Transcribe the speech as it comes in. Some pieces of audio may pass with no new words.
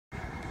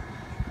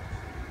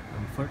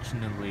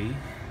Unfortunately,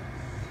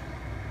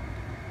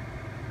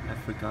 I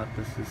forgot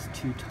this is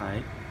too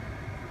tight,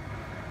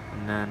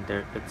 and then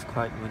it's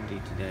quite windy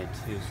today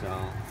too,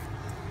 so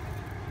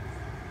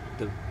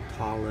the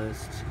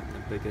tallest and the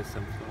biggest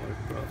sunflower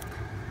broke.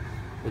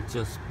 It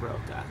just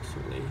broke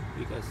actually,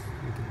 because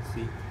you can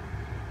see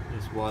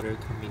there's water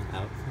coming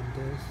out from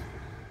this.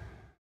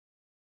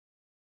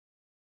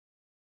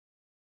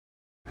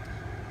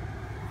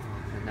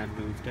 And I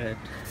moved it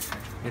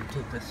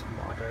into this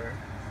water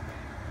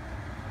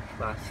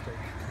plastic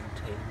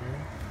container.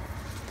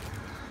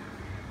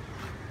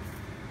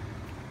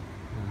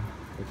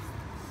 It's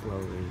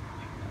slowly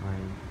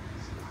dying.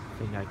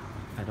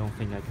 I don't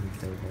think I can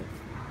save it,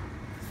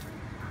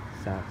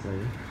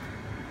 sadly.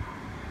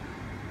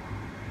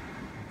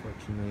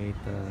 Unfortunately,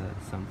 the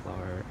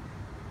sunflower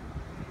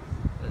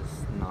is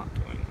not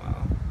doing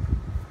well.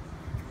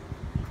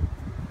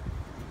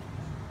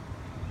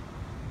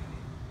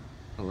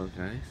 Hello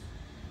guys,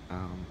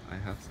 I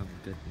have some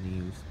good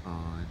news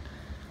on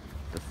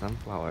the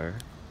sunflower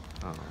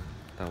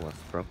that was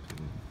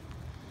broken.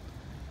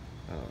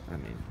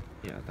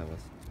 That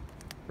was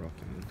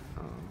broken.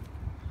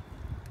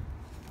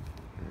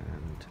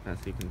 And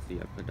as you can see,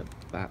 I put a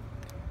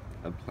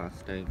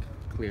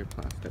clear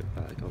plastic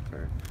bag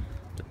over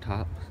the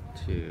top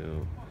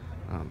to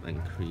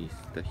increase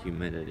the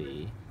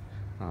humidity,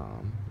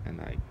 and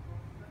I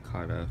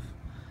cut off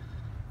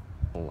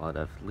a lot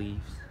of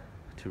leaves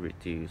to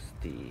reduce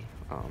the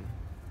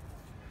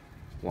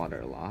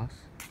water loss,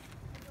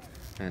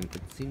 and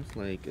it seems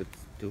like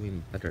it's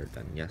doing better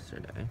than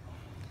yesterday,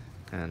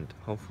 and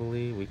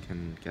hopefully we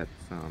can get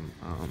some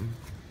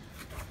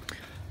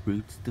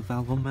roots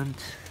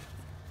development,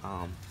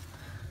 and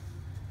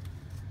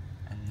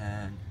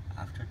then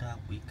after that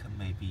we can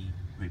maybe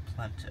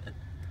replant it,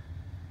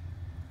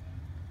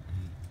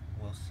 and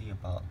we'll see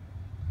about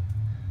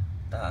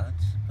that,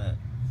 but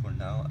for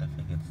now I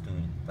think it's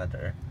doing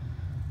better.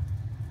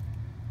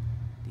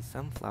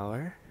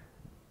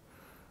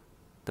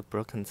 The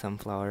broken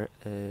sunflower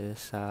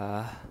is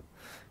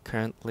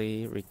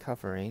currently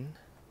recovering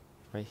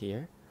right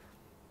here.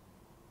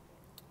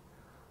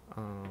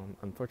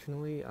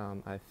 Unfortunately,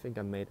 I think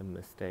I made a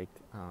mistake.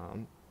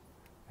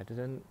 I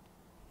didn't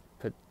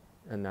put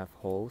enough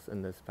holes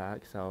in this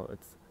bag, so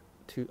it's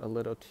a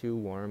little too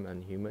warm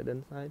and humid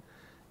inside,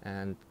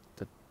 and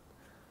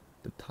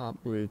the top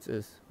roots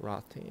is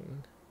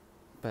rotting.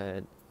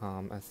 But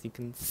as you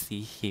can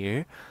see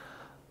here,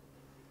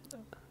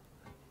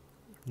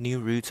 new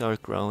roots are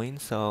growing,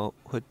 so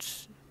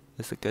which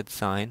is a good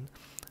sign.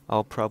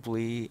 I'll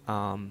probably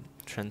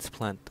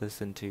transplant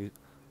this into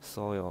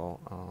soil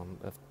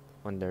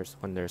when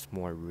there's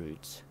more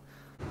roots.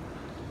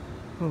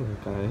 Hello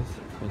guys,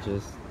 I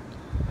just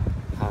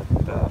had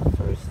the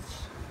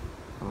first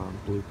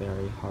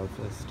blueberry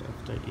harvest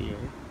of the year.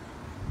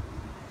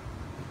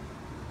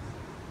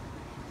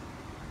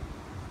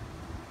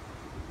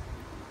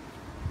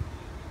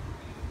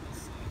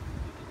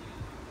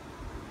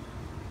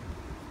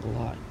 A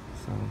lot,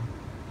 so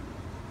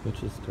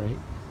which is great.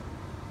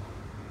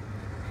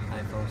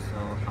 I've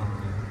also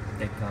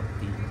picked up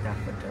the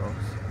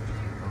daffodils.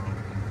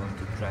 I'm going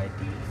to dry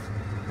these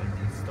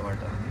and store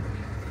them.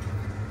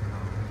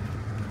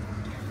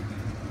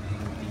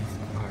 These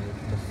are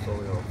the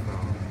soil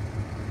from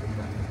the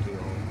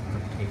daffodil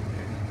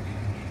container.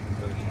 I'm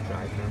going to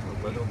dry them a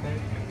little bit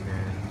and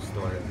then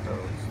store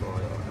those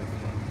soil as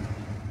well.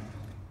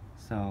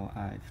 So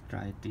I've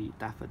dried the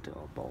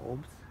daffodil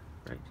bulbs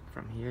right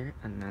from here,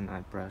 and then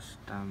I brushed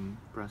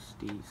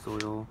the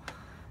soil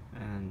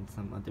and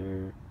some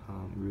other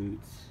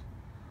roots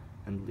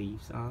and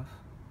leaves off,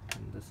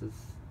 and this is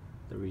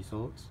the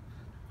results.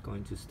 I'm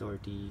going to store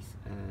these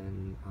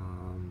in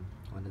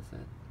what is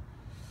it?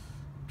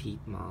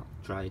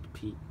 Dried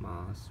peat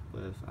moss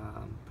with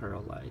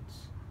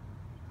perlites,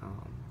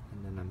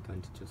 and then I'm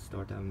going to just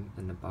store them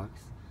in a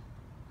box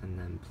and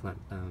then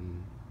plant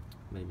them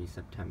maybe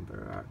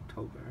September or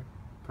October,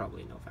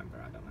 probably November,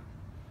 I don't know.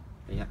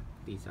 But yeah,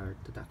 these are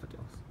the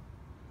daffodils.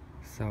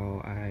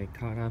 So I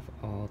cut off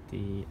all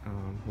the,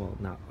 well,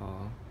 not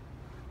all,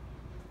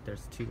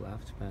 there's two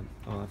left, but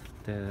all of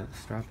the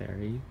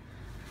strawberry,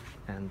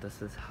 and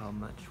this is how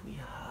much we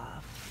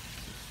have.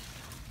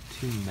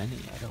 Too many,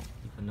 I don't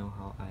even know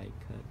how I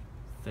could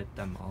fit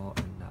them all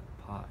in that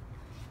pot.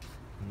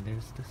 And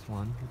there's this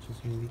one, which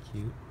is really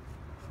cute.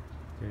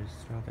 There's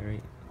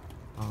strawberry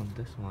on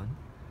this one.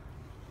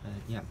 But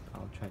yeah,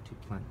 I'll try to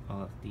plant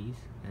all of these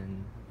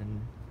in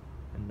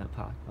the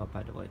pot. Oh,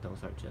 by the way,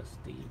 those are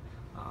just the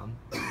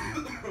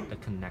the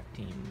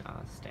connecting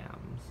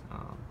stems,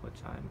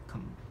 which I'm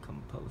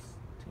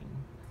composting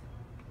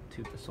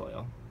to the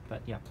soil.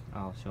 But yeah,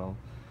 I'll show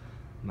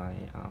my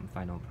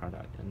final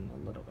product in a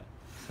little bit.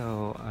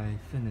 So I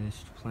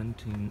finished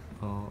planting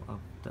all of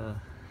the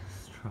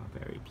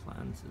strawberry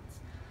plants. It's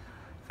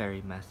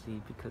very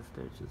messy because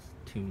there's just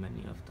too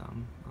many of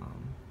them.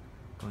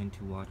 Going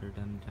to water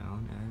them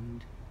down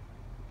and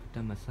put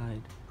them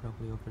aside,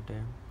 probably over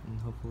there, and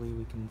hopefully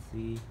we can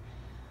see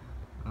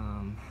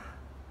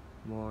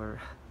more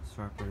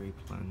strawberry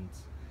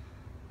plants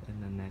in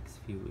the next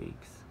few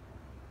weeks.